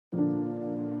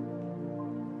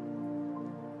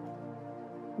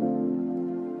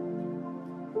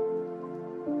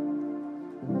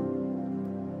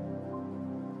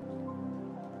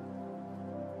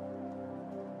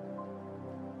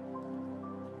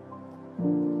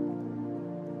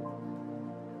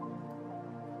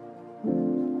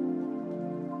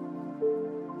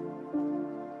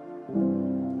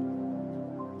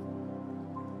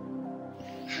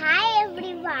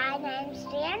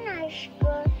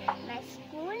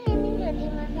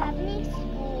Jyotirmoy Public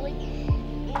School.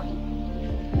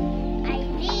 I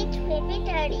read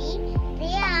preparatory.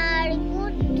 There are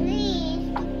good trees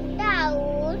to put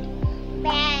out,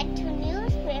 bad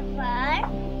newspaper.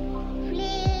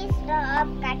 Please stop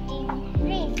cutting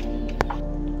trees.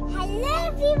 Hello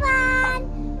everyone.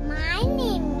 My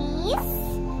name is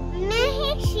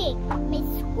Maheshik. My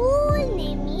school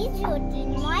name is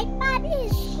Jyotirmoy Public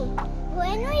School.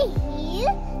 When we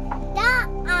heal the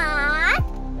earth,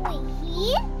 we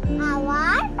heal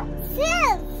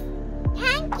ourselves.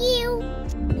 Thank you.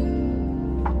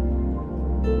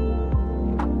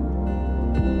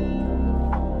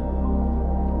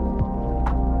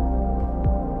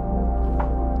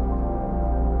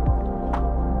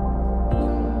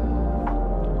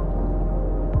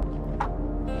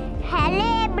 Hello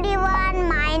everyone,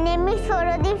 my name is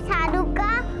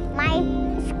Saduka. My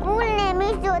school name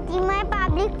is Jyotirmoy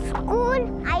Public School.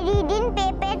 I read in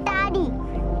preparatory.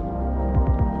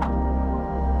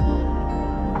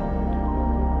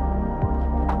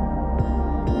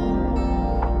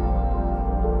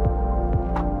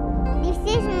 This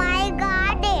is my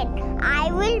garden.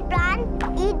 I will plant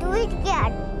it with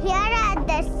care. Here are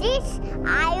the seeds. I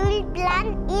will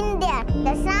plant in there.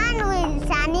 The sun will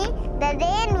shine. The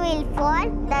rain will fall,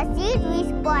 the seed will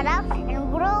sprout up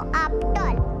and grow up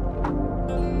tall.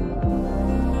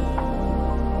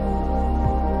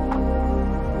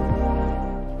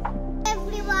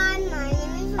 Everyone, my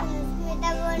name is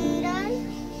Smita Gondal.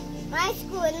 My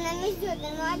school name is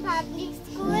Jyotirmoy Public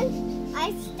School.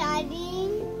 I study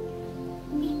in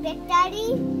preparatory.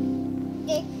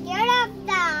 Take care of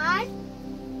the earth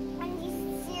and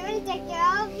she will take care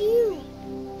of you.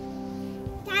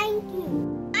 Thank you.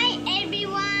 Hi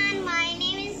everyone, my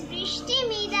name is Vrishti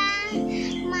Mida.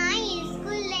 My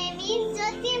school name is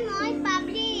Jyotirmoy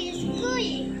Public School.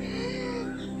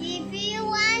 If you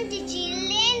want the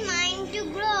children mind to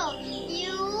grow,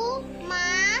 you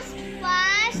must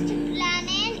first learn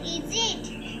and eat it.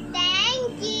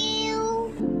 Thank you.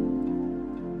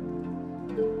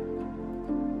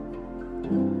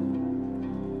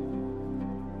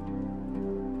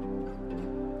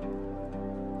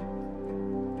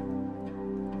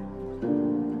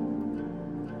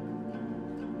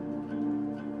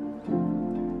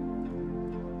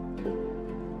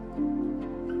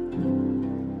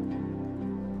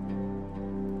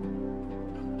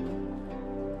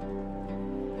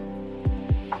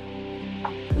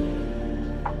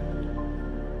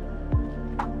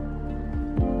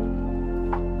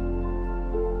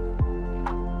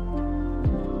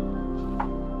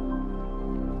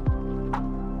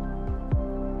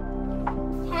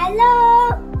 Hello,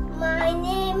 my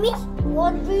name is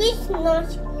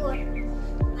Nashkur.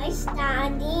 I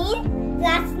study in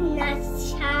class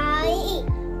nursery.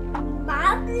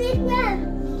 Public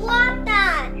water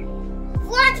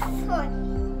for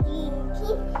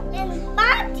drinking and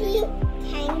bathing.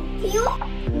 Thank you.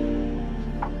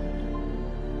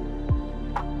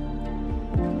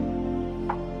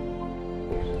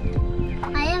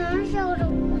 I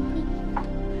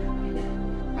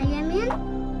am in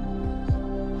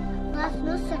class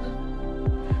nursery.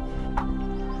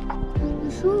 You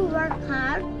should work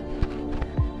hard.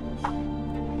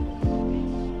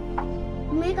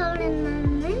 Make our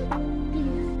environment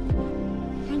peace.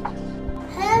 Thank you.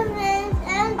 Hello friends, I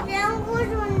am Priyanka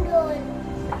Jundol.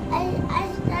 I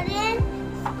study in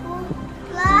school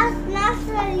class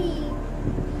nursery.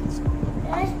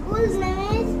 My school's name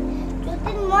is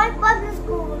Jyotirmoy Public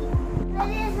School.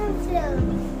 Very essential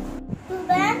to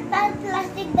ban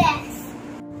plastic bags.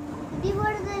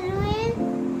 Before they ruin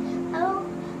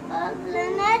our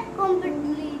planet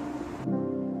completely.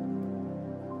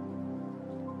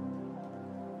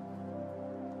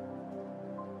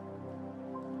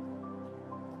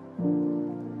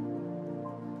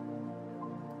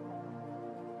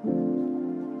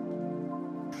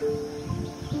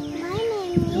 My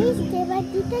name is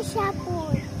Devatita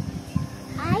Shapur.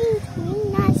 I am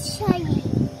nursery.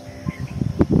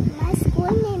 My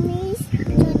school name is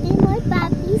Jyotirmoy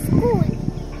Public School.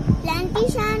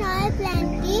 Plantation or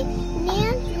planting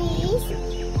new trees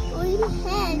will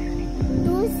help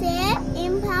to save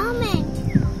environment.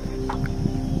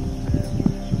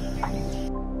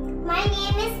 My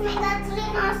name is Megatri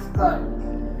School.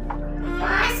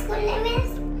 My school name is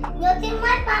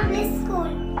Jyotirmoy Public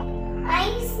School. I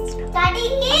study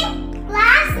in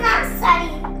class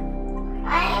nursery.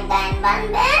 The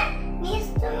environment needs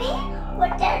to be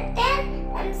protected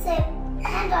and safe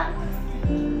and all.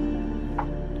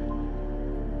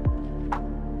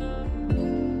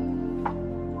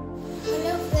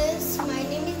 Hello friends, my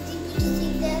name is Deepti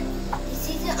Siddhar. This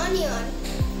is an onion.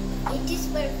 It is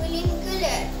purple in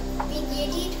color. We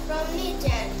get it from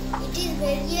nature. It is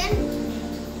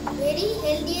very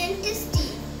healthy and tasty.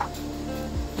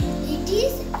 It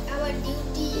is our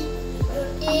duty to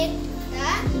protect the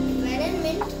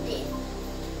environment day.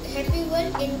 Happy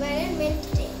World Environment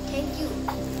Day. Thank you.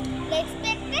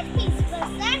 Respected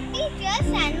principals and teachers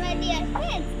and my dear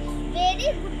friends,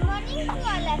 very good morning to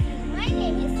all of you. My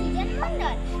name is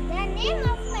Mandal. The name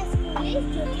of my school is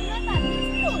JPS Public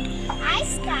School. I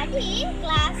study in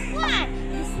class 1.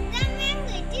 This is the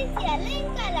mango. It is yellow in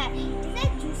color. It is a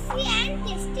juicy and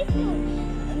tasty fruit.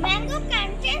 Mango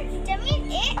contains vitamin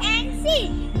A and C.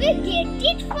 We get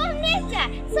it from nature.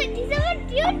 So it is our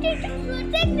duty to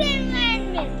protect the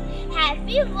environment.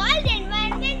 Happy World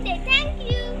Environment Day. Thank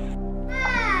you.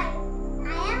 Hi,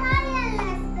 I am Ariel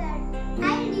Lester. I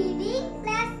am reading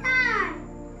class 1.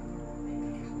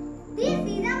 This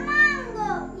is a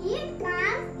mango. It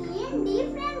comes in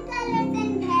different colors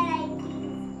and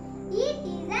varieties. It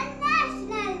is a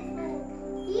national fruit.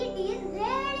 It is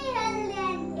very healthy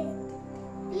and tasty.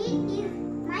 It is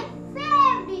my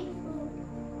favorite fruit.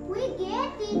 We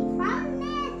get it from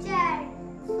nature.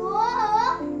 So,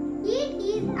 it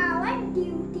is our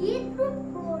duty to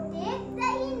protect the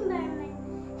environment.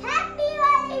 Happy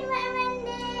World Environment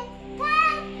Day.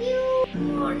 Thank you.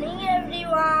 Good morning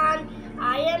everyone.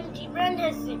 I am Jibran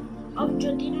Hassan of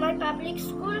Jyotirmay Public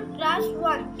School class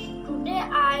 1. Today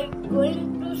I am going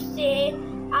to say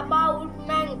about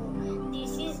mango.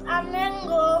 This is a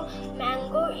mango.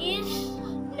 Mango is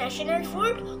national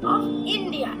fruit of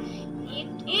India. It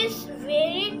is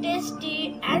very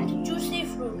tasty and juicy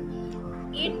fruit.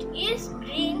 It is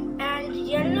green and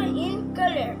yellow in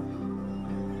color.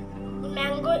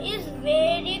 Mango is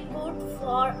very good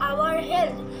for our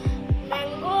health.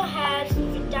 Mango has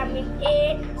vitamin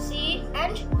A, C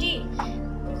and D.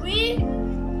 We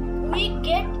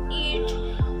get it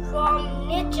from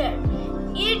nature.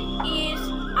 It is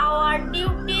our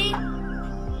duty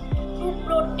to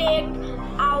protect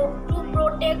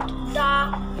the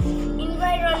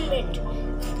environment.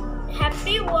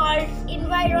 Happy World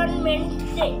Environment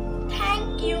Day.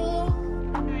 Thank you.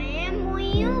 I am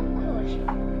Moyuk Ghosh.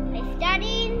 I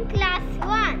study in class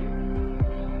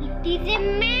 1. It is a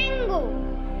mango.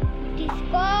 It is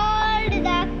called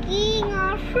the king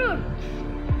of fruits.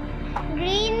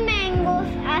 Green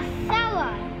mangoes are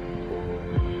sour,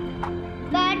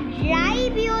 but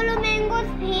ripe yellow mangoes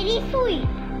very sweet.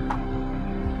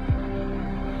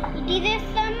 It is a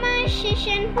summer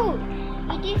season food.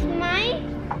 It is my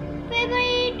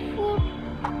favorite food.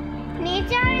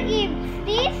 Nature gives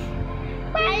this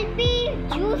pulpy,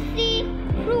 juicy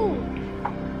fruit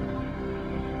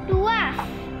to us.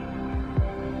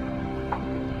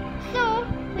 So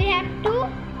we have to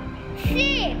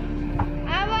save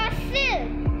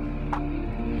ourselves.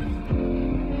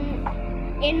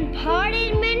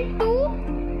 Environment to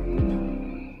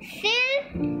save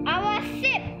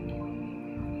ourselves.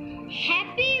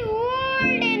 Happy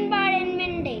World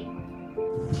Environment Day.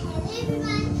 Hello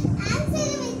everyone, I am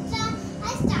Selvitra. I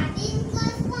study in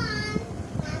class 1.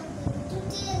 I am going to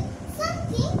tell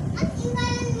something on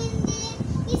Environment Day.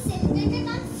 It's celebrated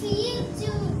on 5th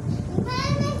June.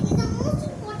 Environment is the most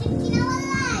important in our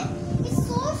life. It's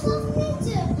source of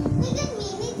nature. We get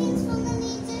many things from the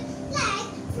nature like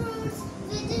fruits,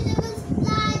 vegetables,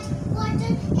 light,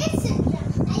 water, etc.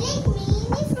 I like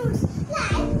many fruits.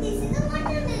 Like this is a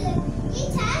watermelon.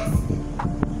 It has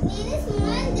many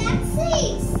small black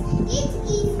seeds. It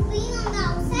is green on the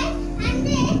outside and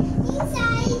red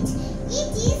inside.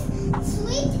 It is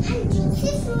sweet and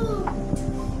juicy fruit.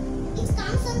 It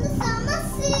comes on the summer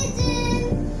season.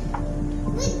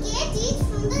 We get it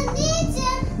from the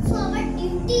nature. So our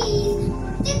duty is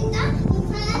protect the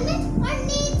environment or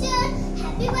nature.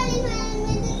 Happy World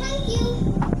Environment Day. Thank you.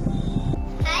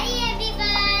 Hi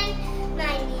everyone.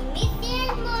 My name is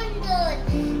Mandal.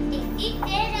 This is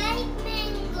the ripe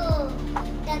mango.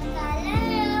 The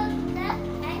color of the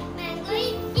ripe mango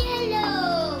is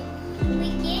yellow. We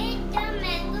get the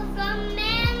mango from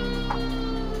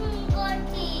mango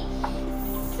tree.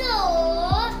 So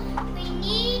we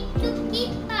need to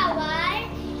keep our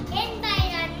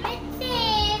environment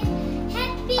safe.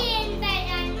 Happy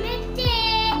Environment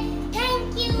Day. Thank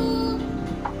you.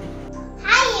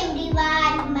 Hi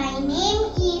everyone. My name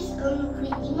is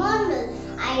Mandal.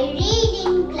 I read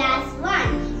in class 1.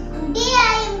 Today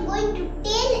I am going to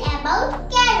tell about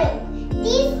carrot.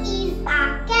 This is a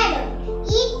carrot.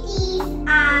 It is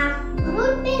a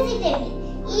root vegetable.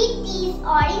 It is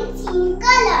orange in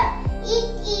color. It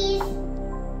is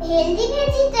healthy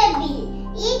vegetable.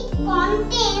 It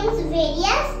contains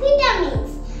various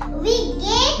vitamins. We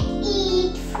get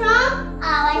it from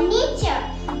our nature.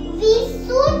 We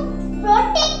should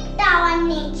protect the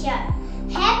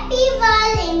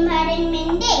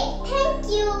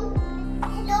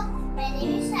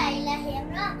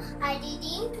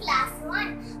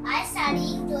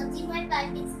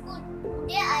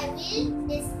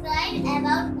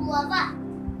guava.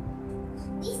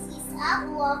 This is a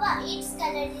guava. Its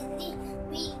color is green.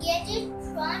 We get it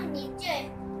from nature.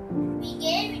 We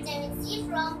get vitamin C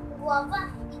from guava.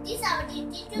 It is our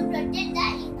duty to protect the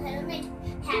environment.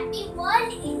 Happy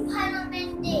World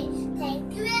Environment Day.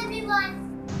 Thank you everyone.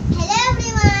 Hello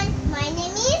everyone. My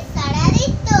name is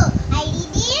Saraditto. I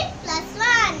read in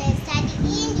 +1 and study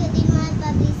in Jyotirmoy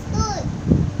Public School.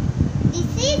 This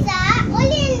is a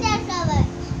oleander flower.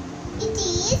 It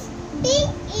is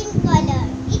pink in color.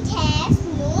 It has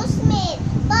no smell,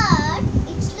 but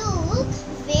it looks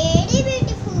very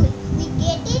beautiful. We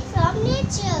get it from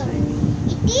nature.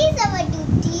 It is our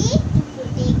duty to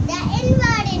protect the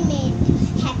environment.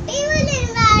 Happy World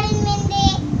Environment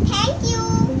Day. Thank you.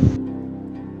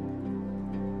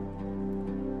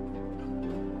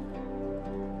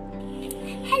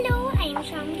 Hello, I am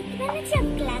Shamit Banerjee of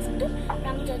class 2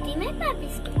 from Jyotirmoy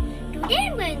Public School. Today I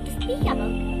am going to speak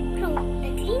about crow, the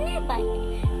cleaner bird.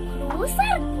 Crows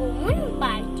are common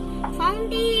birds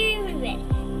found everywhere.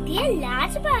 They are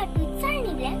large birds with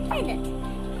shiny black feathers.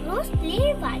 Crows play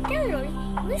a vital role in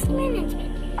waste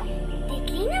management. They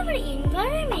clean our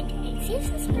environment and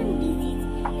save us from disease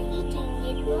by eating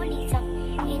dead bodies of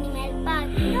animal,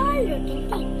 birds, and all rotten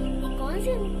things. They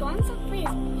consume tons of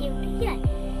waste every year.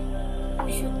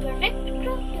 We should protect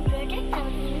crops to protect our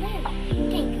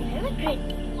environment. Thank you. Have a great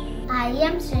day. I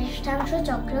am Shreshtanshu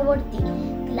Chakraborty,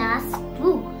 class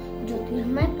 2,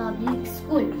 Jyotirmoy Public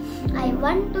School. I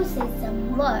want to say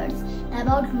some words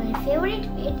about my favorite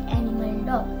pet animal,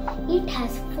 dog. It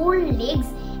has 4 legs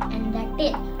and a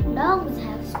tail. Dogs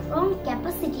have strong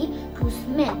capacity to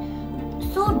smell.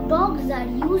 So dogs are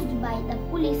used by the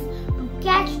police to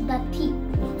catch the thief.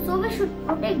 So we should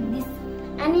protect this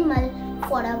animal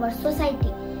for our society.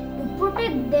 To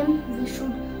protect them, we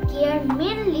should care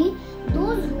mainly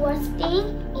those who are staying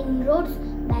in roads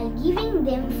by giving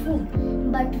them food.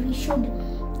 But we should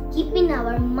keep in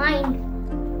our mind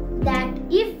that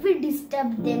if we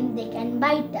disturb them, they can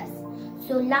bite us.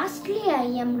 So lastly, I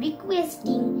am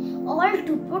requesting all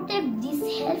to protect this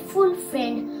helpful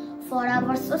friend for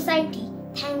our society.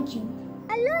 Thank you.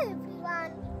 Hello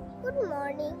everyone. Good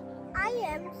morning. I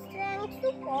am Shreshtanshu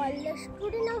Paul, the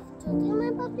student of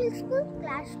Jyotirmoy Public School,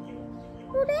 class 2.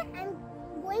 Today I am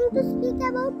going to speak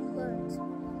about birds.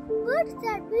 Birds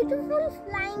are beautiful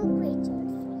flying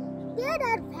creatures. There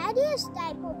are various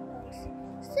types of birds.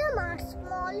 Some are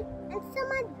small and some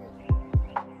are big.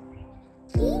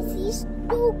 This is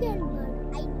toucan bird.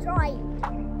 I draw it.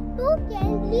 Toucan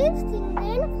lives in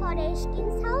rainforest in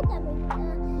South America,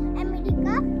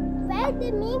 where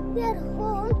they make their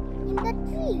home in the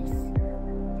trees.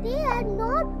 They are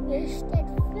not best at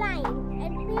flying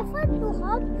and prefer to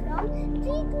hop from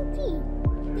tree to tree.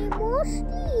 They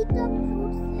mostly eat up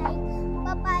fruits like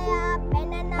papaya,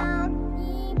 banana,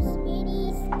 grapes,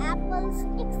 berries, apples,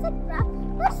 etc.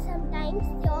 But sometimes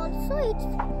they also eat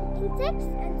insects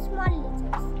and small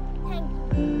lizards. Thank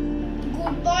you.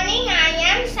 Good morning, I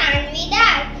am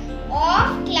Sanvidar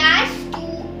of class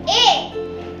 2A.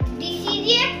 This is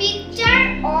a picture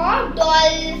of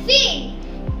dolphin.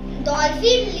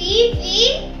 Dolphins live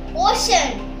in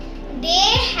ocean. They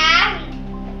have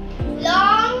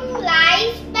long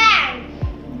lifespan.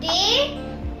 They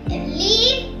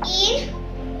live in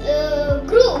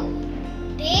group.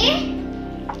 They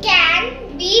can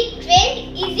be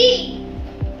trained easily.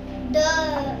 They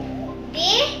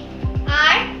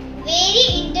are very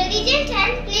intelligent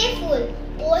and playful.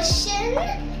 Ocean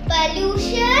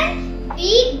pollution,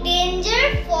 big danger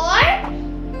for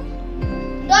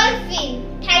dolphin.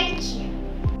 Thank you.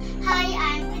 Hi,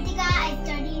 I am Kritika. I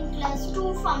study in class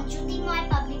 2 from Jyotirmoy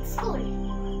Public School.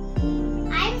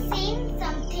 I am saying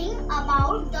something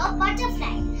about the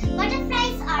butterfly.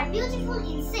 Butterflies are beautiful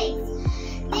insects.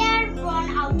 They are born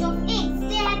out of eggs.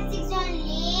 They have 6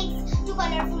 legs, 2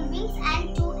 colorful wings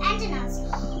and 2 antennas.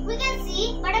 We can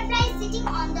see butterflies sitting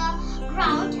on the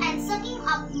ground and sucking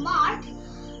up mud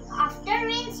after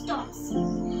rainstorms.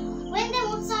 When they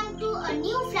move on to a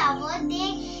new flower, they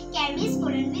carry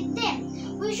pollen with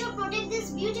them. We should protect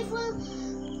these beautiful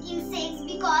insects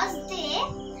because they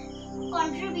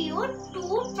contribute to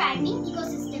thriving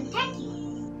ecosystem. Thank you.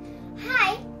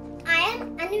 Hi, I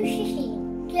am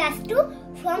Anusha, class 2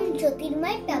 from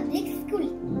Jyotirmoy Public School.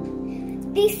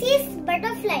 This is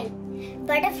butterfly.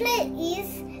 Butterfly is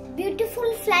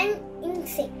beautiful flying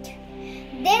insect.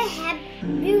 They have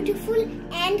beautiful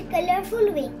and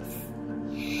colorful wings.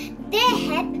 They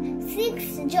have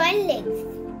 6 joint legs.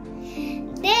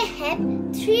 They have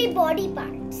 3 body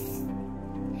parts.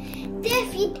 They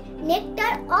feed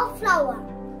nectar of flower.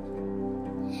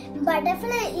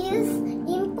 Butterfly is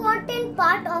important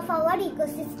part of our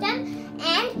ecosystem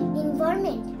and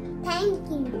environment.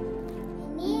 speaking.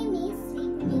 My name is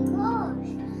Sigmi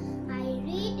Ghosh. I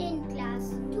read in class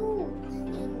 2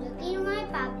 in Jyotirmoy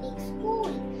Public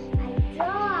School. I draw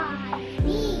a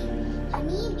honeybee.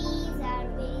 Honeybees are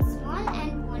very small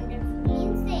and wonderful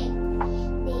insects.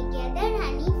 They gather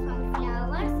honey from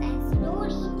flowers and store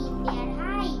it in their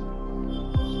hive. We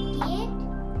get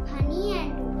honey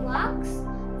and wax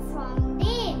from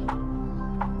them.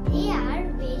 They are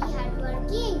very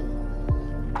hardworking.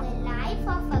 The life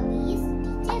of a bee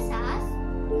teaches us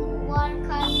to work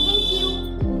hard. Thank you.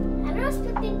 Hello,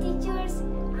 respected teachers.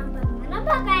 I'm Vandana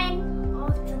Bagayan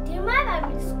of Jyotirmoy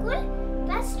Public School,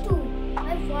 Class 2.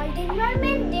 My World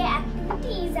Environment Day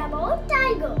activity is about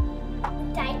tiger.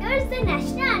 The tiger is the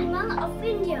national animal of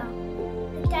India.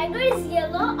 The tiger is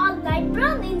yellow or light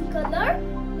brown in color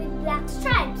with black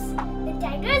stripes. The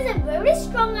tiger is a very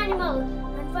strong animal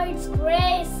known for its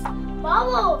grace,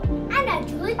 power, and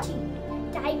agility.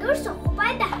 Tigers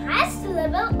occupy the highest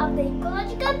level of the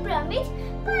ecological pyramid,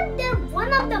 but they're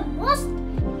one of the most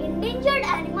endangered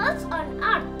animals on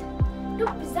earth. To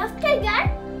preserve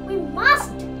tiger, we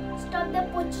must stop the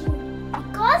poaching,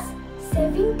 because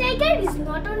saving tiger is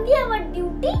not only our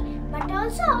duty but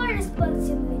also our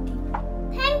responsibility.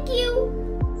 Thank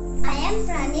you. I am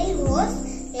Pranil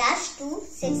Ghosh, Class 2,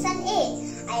 Section A.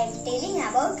 I am telling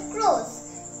about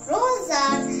crows. Crows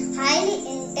are highly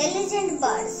intelligent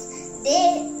birds.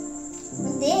 They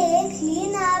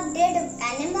clean up dead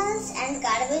animals and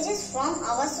garbages from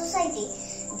our society.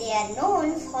 They are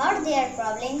known for their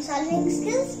problem-solving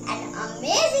skills and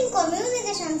amazing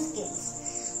communication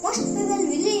skills. Most people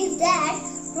believe that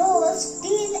crows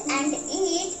steal and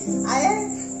eat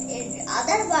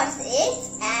other birds' eggs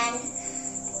and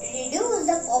reduce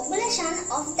the population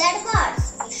of that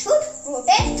birds. We should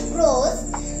protect crows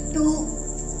to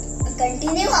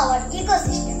continue our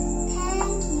ecosystem.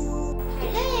 Thank you.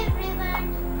 Hello everyone,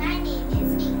 my name is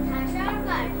Nikha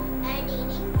Sharkar. I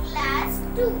read in class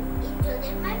 2 in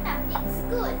Jyotirmoy Public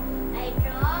School. I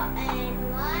draw an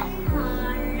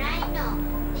one-horned rhino,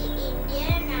 the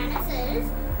Indian rhinoceros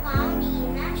found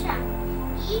in Assam.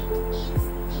 It is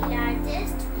the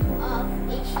largest of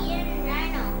Asian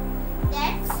rhino.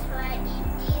 That's why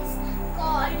it is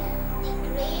called the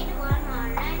Great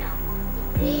One-Horned Rhino.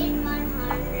 The Great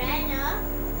One-Horned Rhino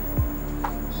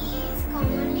is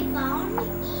commonly found in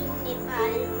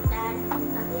Nepal, Bhutan,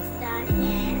 Pakistan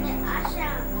and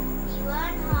Assam. The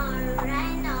one-horned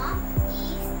rhino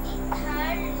is the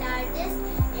third largest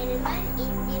animal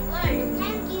in the world.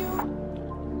 Thank you.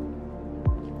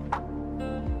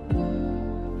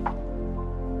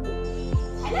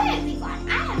 Hello everyone,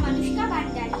 I am Anushka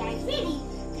Bandari. I read in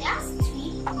Class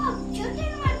 3 of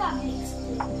Jyotirmoy Public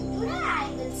School. Today I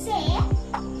will say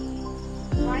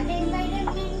World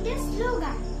Environment Day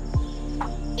slogan.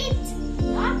 It's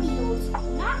not yours,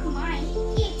 not mine,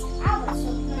 it's ours.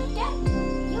 So protect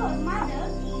your mother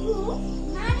who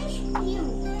nourished you.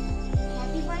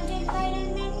 Happy World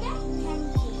Environment Day. Thank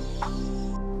you.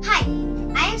 Hi,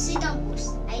 I am Sridhar Bose.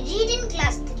 I read in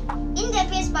Class 3 in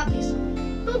JPS Public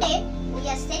School. Today we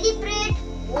are celebrate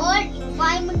World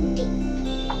Environment Day.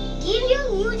 Give your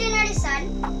new generation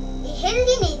a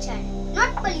healthy nature,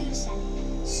 not pollution.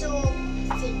 So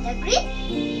save the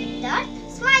green, that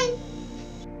smile.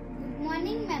 Good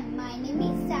morning, ma'am. My name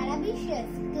is Sarah Vicious,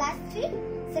 Class 3,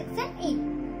 Section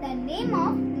 8. The name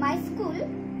of my school,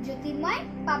 Jyotirmoy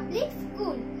Public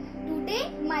School.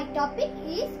 Today, my topic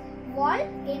is World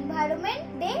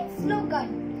Environment Day slogan.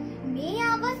 May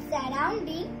our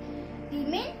surrounding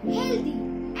remain healthy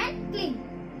and clean.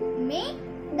 May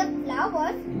the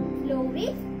flowers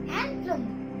flourish and bloom.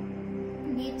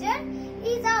 Nature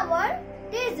is our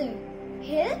treasure.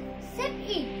 Health, save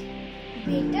it.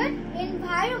 Better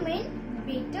environment,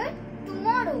 better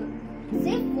tomorrow.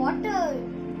 Save water,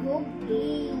 go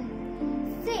green.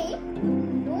 Say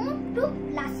no to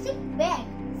plastic bag.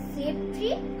 Save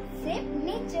tree, save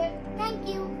nature. Thank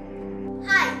you.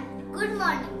 Hi, good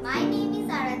morning. My name is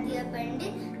Aradhya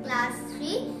Pandit, Class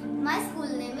 3. My school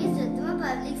name is Jyotirmoy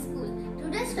Public School.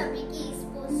 Today's topic is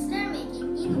poster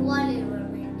making in World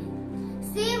Environment Day.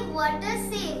 Save water,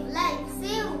 save life.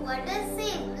 Save water,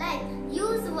 save life.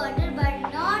 Use water but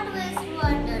not waste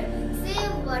water.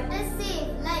 Save water, save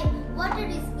life. Water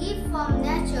is gift from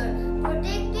nature.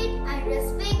 Protect it and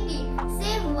respect it.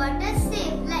 Save water,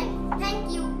 save life.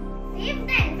 Thank you. Save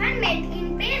the environment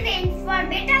in present for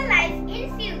better life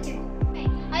in future.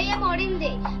 I am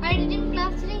Orinde. I read in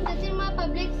class 3 in Jyotirmoy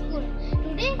Public School.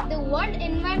 Today the World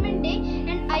Environment Day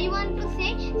and I want to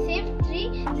say save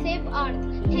tree, save earth.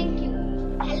 Thank you.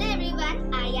 Hello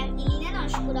everyone, I am Elena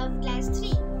Noshkur of Class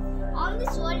 3. On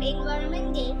this World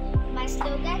Environment Day, my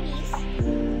slogan is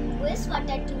always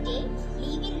water today,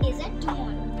 live in desert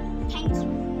tomorrow. Thank you.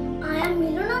 I am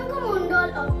Milonanka Mondal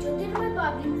of Jyotirmay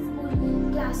Public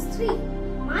School, Class 3.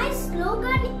 My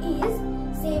slogan is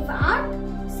Save Earth,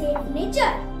 Save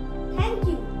Nature. Thank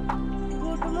you.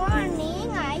 Good morning,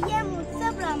 I am Utsa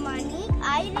Pramanik.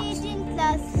 I read in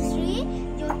class 3,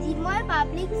 Jyotirmay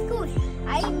Public School.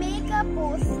 I make a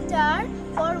poster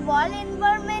for World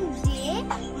Environment Day.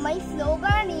 My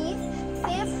slogan is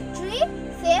Save Tree,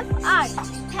 Save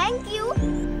Earth. Thank you.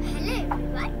 Hello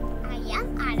everyone, I am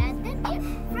Aradhna Dev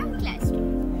from class 2.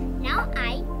 Now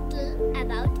I tell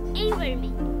about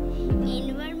environment.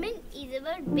 Environment is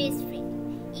our best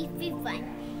friend. If we want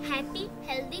happy,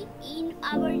 healthy in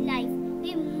our life,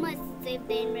 we must save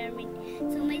the environment.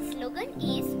 So my slogan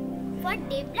is for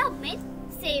development,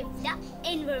 save the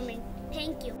environment.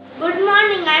 Thank you. Good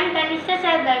morning, I am Tanisha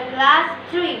Sardar,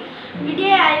 Class 3.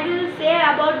 Today I will say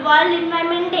about World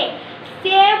Environment Day.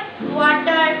 Save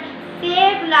water,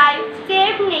 save life,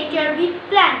 save nature with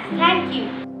plants. Thank you.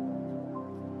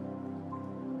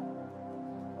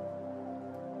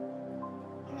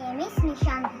 My name is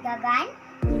Nishantika Gagan,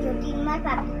 Jyotirmay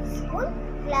Public School,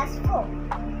 Class 4.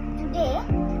 Today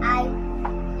I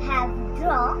have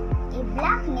drawn a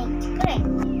black-necked crane.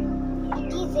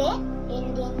 It is a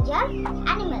endangered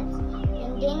animal.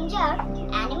 Endangered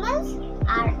animals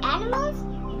are animals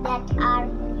that are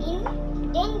in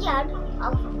danger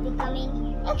of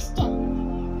becoming extinct.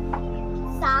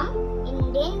 Some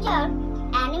endangered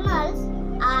animals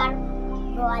are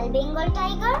Royal Bengal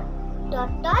tiger,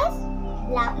 tortoise,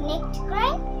 black-necked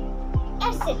crane,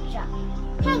 etc.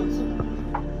 Thank you.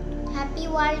 Happy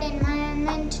World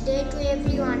Environment Day to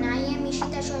everyone. I am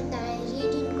Ishita Sardar. I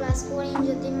read in class 4 in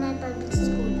Jyotirmay Public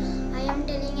School. I am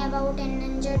telling about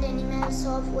endangered animals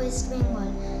of West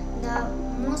Bengal.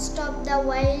 Most of the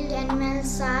wild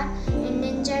animals are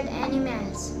endangered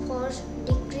animals for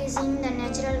decreasing the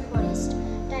natural forest.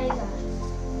 Tiger.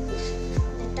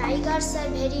 The tigers are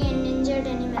very endangered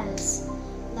animals.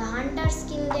 The hunters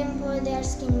kill them for their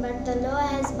skin, but the law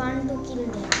has banned to kill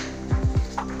them.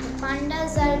 The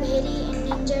pandas are very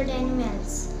endangered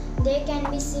animals. They can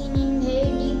be seen in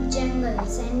very deep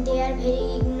jungles and they are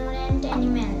very ignorant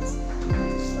animals.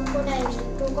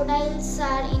 Crocodiles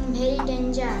are in very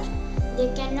danger. They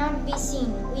cannot be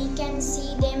seen. We can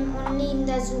see them only in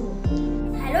the zoo.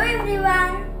 Hello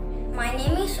everyone. My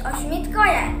name is Ashmit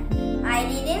Koyal. I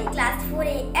read in class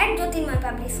 4A at Jyotirmay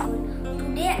Public School.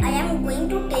 Today I am going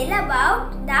to tell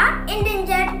about the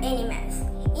endangered animals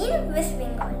in West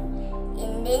Bengal.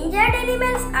 Endangered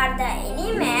animals are the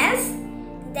animals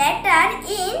that are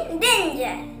in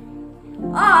danger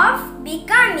of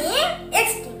becoming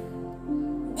extinct.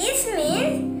 This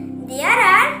means there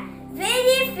are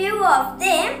very few of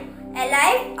them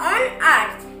alive on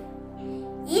earth.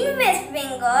 In West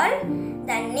Bengal,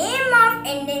 the name of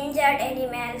endangered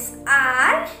animals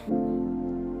are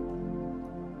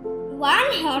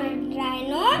one-horned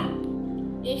rhino,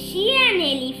 Asian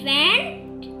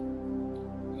elephant,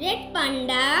 red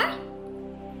panda,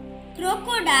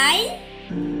 crocodile,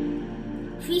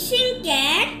 fishing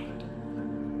cat,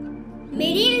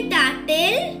 marine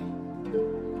turtle,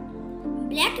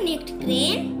 black-necked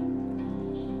crane,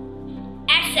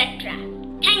 etc.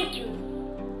 Thank you.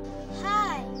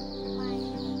 Hi, my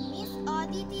name is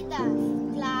Aditi Das,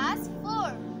 Class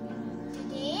 4.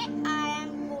 Today I am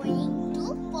going to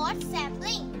pot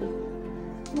sapling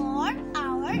for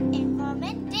our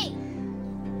Environment Day.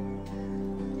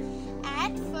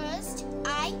 At first,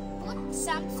 I put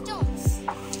some stones.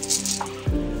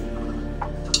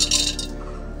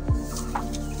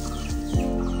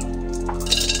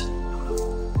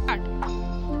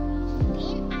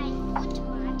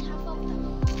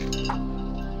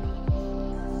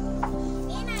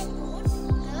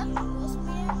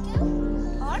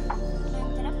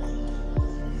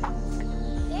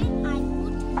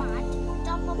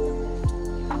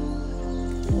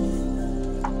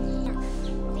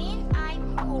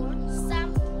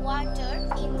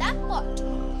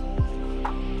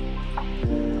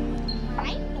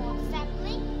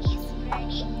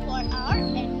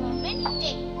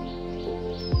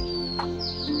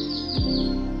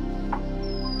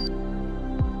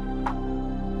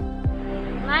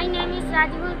 My name is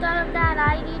Rajibul Tarafdar.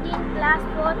 I read in class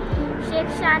 4,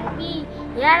 section B.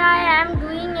 Here I am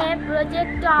doing a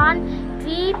project on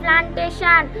tree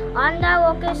plantation on the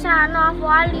occasion of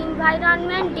World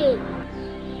Environment Day.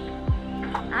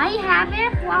 I have a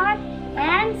pot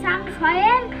and some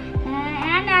soil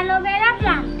and aloe vera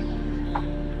plant.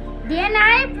 Then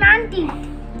I plant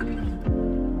it.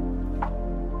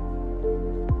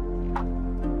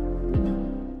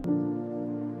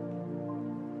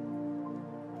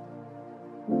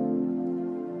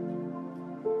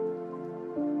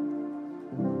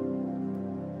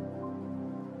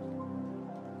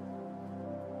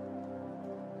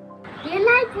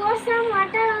 some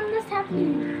water on the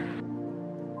sapling.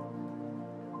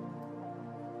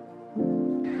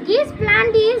 This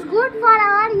plant is good for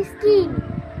our skin.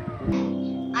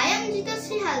 I am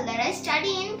Jitashri Haldar. I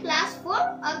study in class 4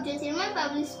 of Jyotirmoy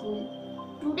Public School.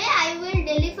 Today I will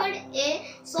deliver a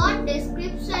short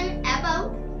description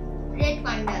about red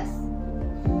pandas.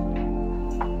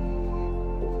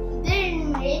 The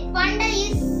red panda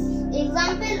is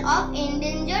example of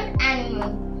endangered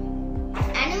animal.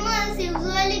 Animals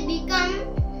usually become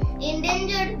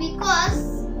endangered because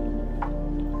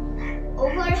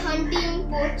overhunting,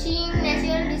 poaching,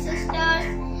 natural disasters,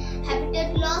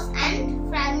 habitat loss and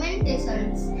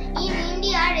fragmentations. In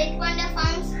India, red panda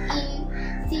found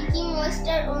in Sikkim,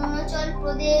 Western Arunachal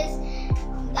Pradesh,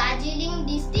 Darjeeling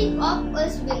district of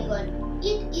West Bengal.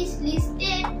 It is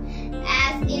listed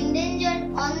as endangered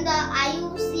on the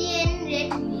IUCN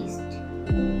Red List.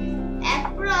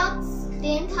 Approx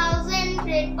 10,000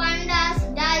 red pandas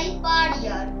die per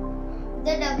year.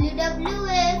 The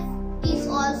WWF is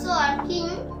also working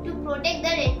to protect the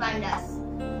red pandas.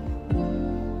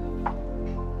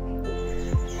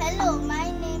 Hello,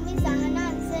 my name is Ahana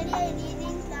Ansari. I read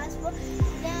in class 4.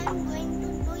 Today I am going to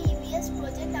do EVS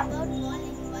project about World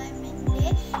Environment Day.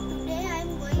 Today I am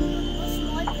going to do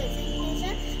small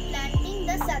presentation planting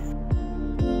the sun.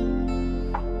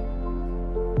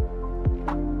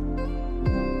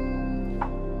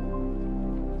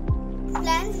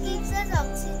 Plants gives us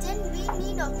oxygen. We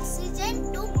need oxygen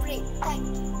to breathe. Thank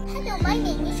you. Hello, my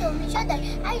name is Shomisha Dal.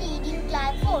 I read in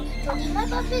class 4, Jyotirmoy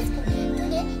Public School.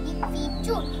 Today is 5th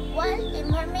June, World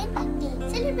Environment Day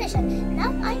celebration.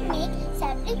 Now I make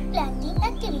sapling planting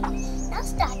activity. Now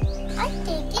start. I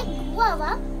take a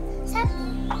guava sapling.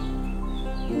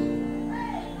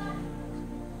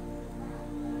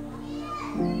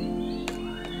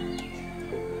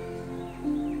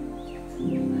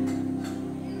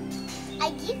 I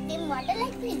give them water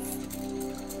like this.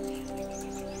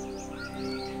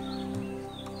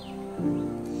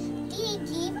 They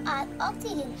give us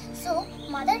oxygen, so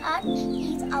Mother Earth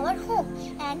is our home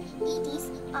and it is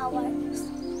our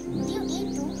duty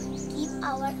to keep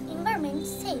our environment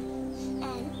safe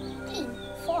and clean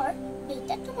for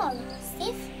better tomorrow.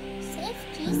 Safe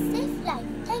trees, safe life.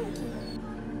 Thank you.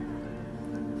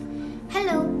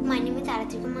 Hello, my name is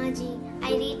Arati Kumarji.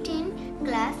 I read in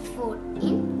class 4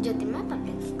 in Jyotirmoy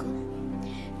Public School.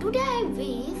 Today I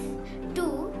wish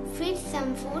to feed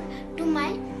some food to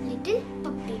my little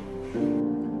puppy.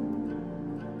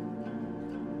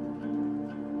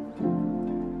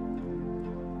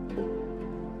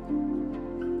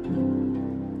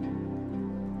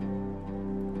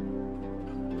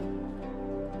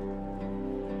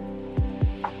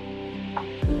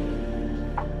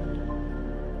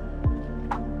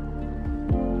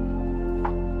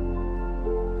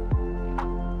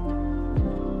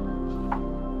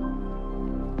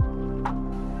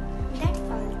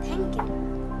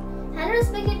 Hello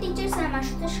respected teachers, I am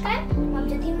Ashutosh Kar of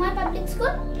Jyotirmoy Public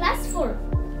School, class 4.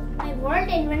 My World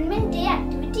Environment Day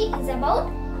activity is about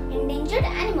endangered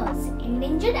animals.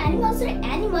 Endangered animals are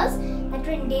animals that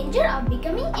are in danger of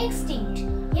becoming extinct.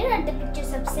 Here are the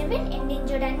pictures of 7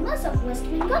 endangered animals of West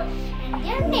Bengal and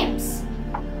their names.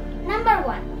 Number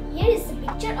 1. Here is a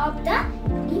picture of the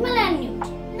Himalayan newt.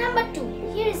 Number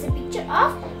 2. Here is a picture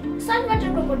of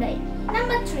saltwater crocodile.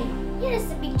 Number 3. Here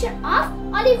is a picture of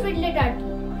olive ridley turtle.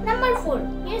 Number 4.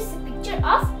 Here is a picture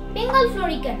of Bengal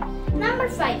florican. Number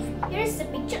 5. Here is a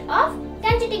picture of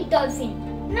Gangetic dolphin.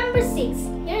 Number 6.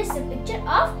 Here is a picture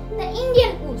of the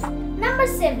Indian wolf. Number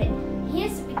 7. Here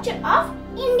is a picture of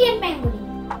Indian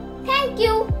pangolin. Thank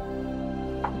you.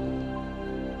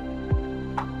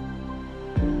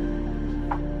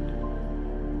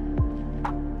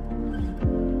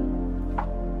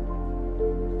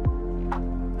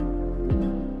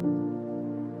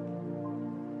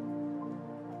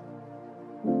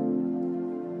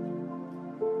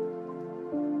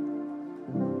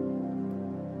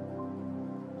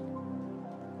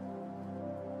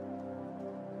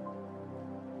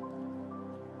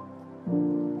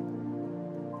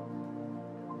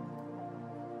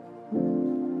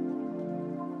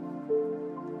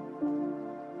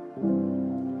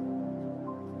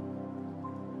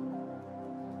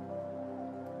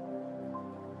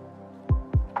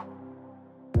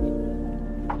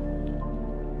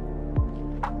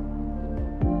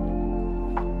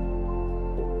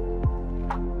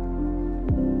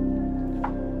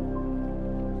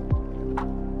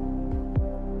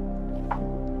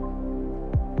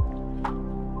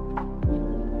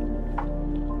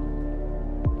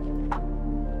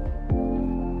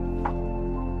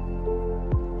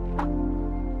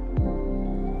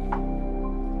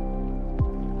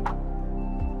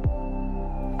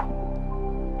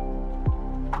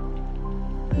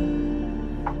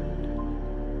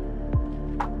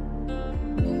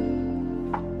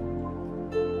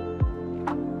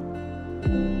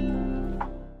 you.